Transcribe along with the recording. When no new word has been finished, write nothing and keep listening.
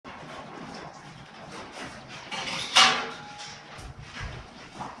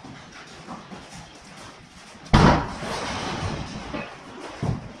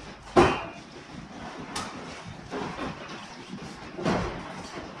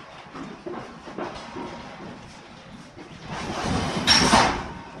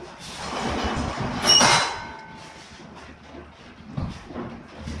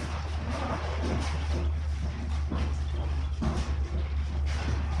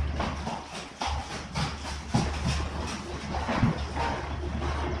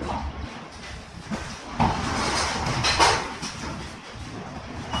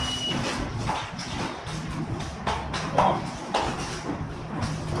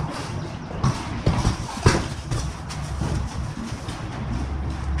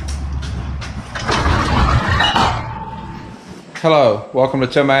Hello, welcome to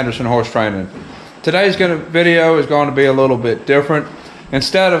Tim Anderson Horse Training. Today's video is going to be a little bit different.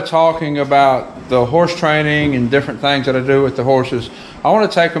 Instead of talking about the horse training and different things that I do with the horses, I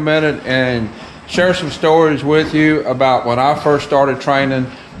want to take a minute and share some stories with you about when I first started training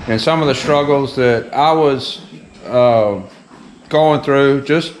and some of the struggles that I was going through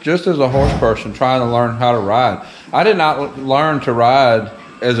just as a horse person trying to learn how to ride. I did not learn to ride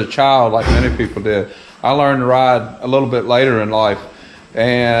as a child like many people did. I learned to ride a little bit later in life,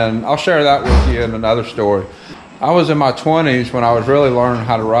 and I'll share that with you in another story. I was in my 20s when I was really learning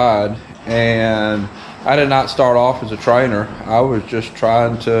how to ride, and I did not start off as a trainer. I was just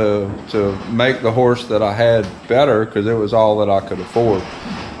trying to make the horse that I had better because it was all that I could afford.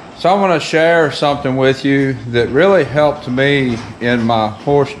 So I want to share something with you that really helped me in my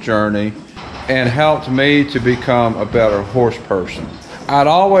horse journey and helped me to become a better horse person. I'd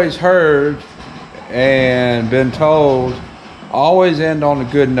always heard and been told, always end on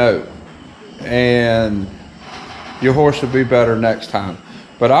a good note and your horse will be better next time.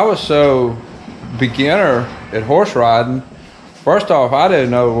 But I was so beginner at horse riding. First off, I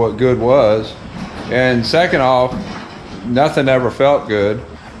didn't know what good was, and second off, nothing ever felt good.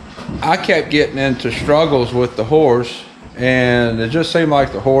 I kept getting into struggles with the horse, and it just seemed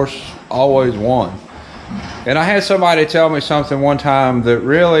like the horse always won. And I had somebody tell me something one time that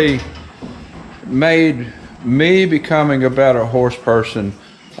really made me becoming a better horse person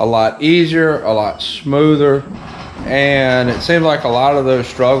a lot easier, a lot smoother, and it seemed like a lot of those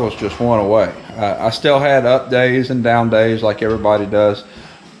struggles just went away. I still had up days and down days like everybody does,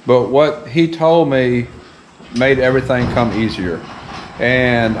 but what he told me made everything come easier,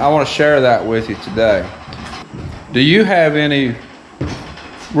 and I want to share that with you today. Do you have any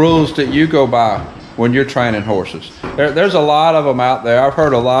rules that you go by when you're training horses? There's a lot of them out there. I've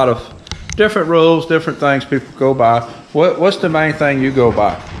heard a lot of different rules, different things people go by. What's the main thing you go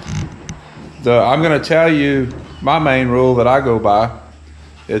by? I'm going to tell you my main rule that I go by.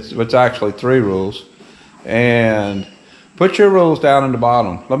 It's actually 3 rules. And put your rules down in the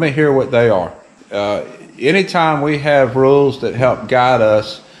bottom. Let me hear what they are. Anytime we have rules that help guide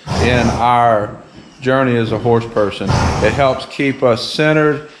us in our journey as a horse person, it helps keep us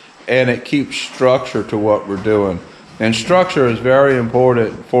centered and it keeps structure to what we're doing. And structure is very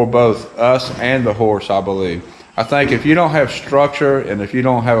important for both us and the horse, I believe. I think if you don't have structure and if you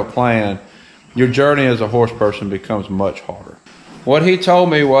don't have a plan, your journey as a horse person becomes much harder. What he told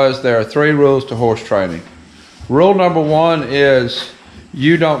me was there are 3 rules to horse training. Rule number 1 is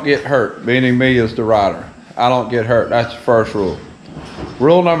you don't get hurt, meaning me as the rider. I don't get hurt. That's the first rule.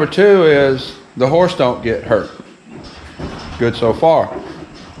 Rule number 2 is the horse don't get hurt. Good so far.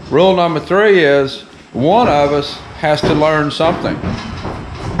 Rule number 3 is one of us has to learn something.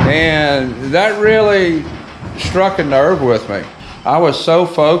 And that really struck a nerve with me. I was so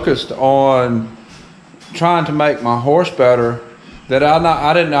focused on trying to make my horse better that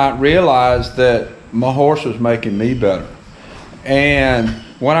I did not realize that my horse was making me better. And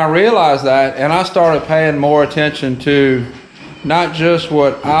when I realized that, and I started paying more attention to not just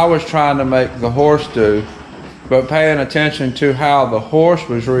what I was trying to make the horse do, but paying attention to how the horse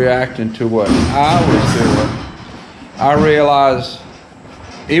was reacting to what I was doing, I realized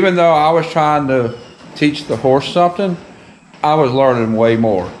even though I was trying to teach the horse something, I was learning way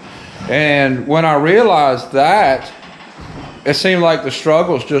more. And when I realized that, it seemed like the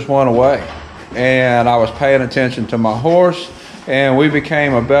struggles just went away. And I was paying attention to my horse, and we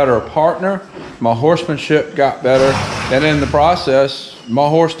became a better partner. My horsemanship got better, and in the process, my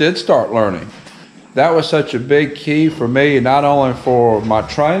horse did start learning. That was such a big key for me, not only for my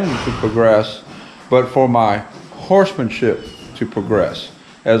training to progress, but for my horsemanship to progress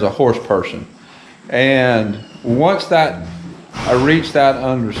as a horse person. And once I reached that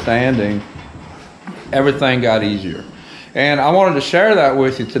understanding, everything got easier. And I wanted to share that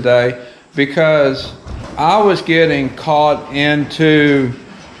with you today because I was getting caught into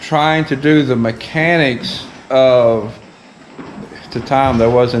trying to do the mechanics of, at the time there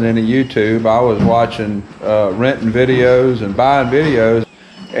wasn't any YouTube. I was watching renting videos and buying videos,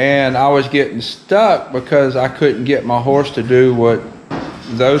 and I was getting stuck because I couldn't get my horse to do what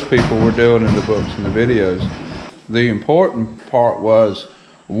those people were doing in the books and the videos. The important part was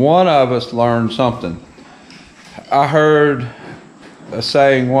one of us learned something. I heard a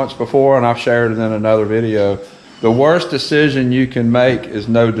saying once before, and I've shared it in another video. The worst decision you can make is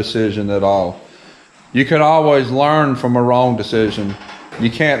no decision at all. You can always learn from a wrong decision.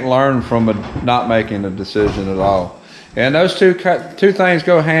 You can't learn from not making a decision at all. And those two things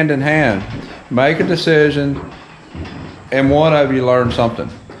go hand in hand. Make a decision, and one of you learn something.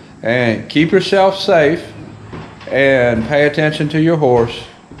 And keep yourself safe, and pay attention to your horse.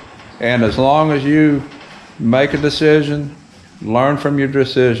 And as long as you make a decision, learn from your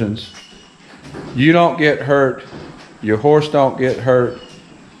decisions, you don't get hurt, your horse don't get hurt,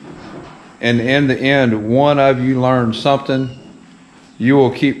 and in the end, one of you learns something, you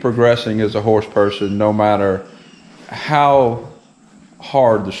will keep progressing as a horse person no matter how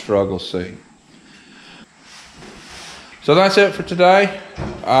hard the struggles seem. So that's it for today.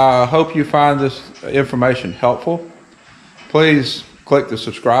 I hope you find this information helpful. Please click the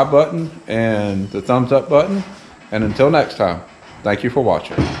subscribe button and the thumbs up button. And until next time, thank you for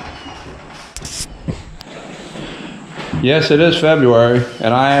watching. Yes, it is February,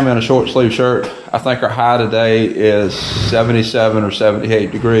 and I am in a short sleeve shirt. I think our high today is 77 or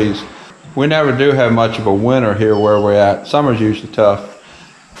 78 degrees. We never do have much of a winter here where we're at. Summer's usually tough,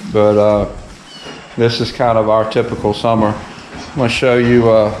 but this is kind of our typical summer. I'm going to show you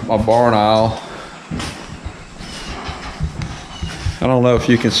my barn aisle. I don't know if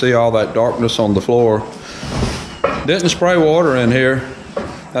you can see all that darkness on the floor. Didn't spray water in here.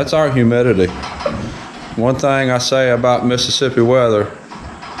 That's our humidity. One thing I say about Mississippi weather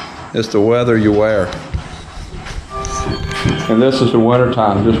is the weather you wear. And this is the winter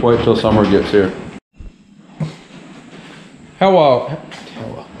time. Just wait till summer gets here. Hello,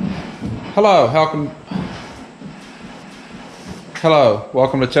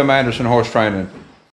 welcome to Tim Anderson Horse Training.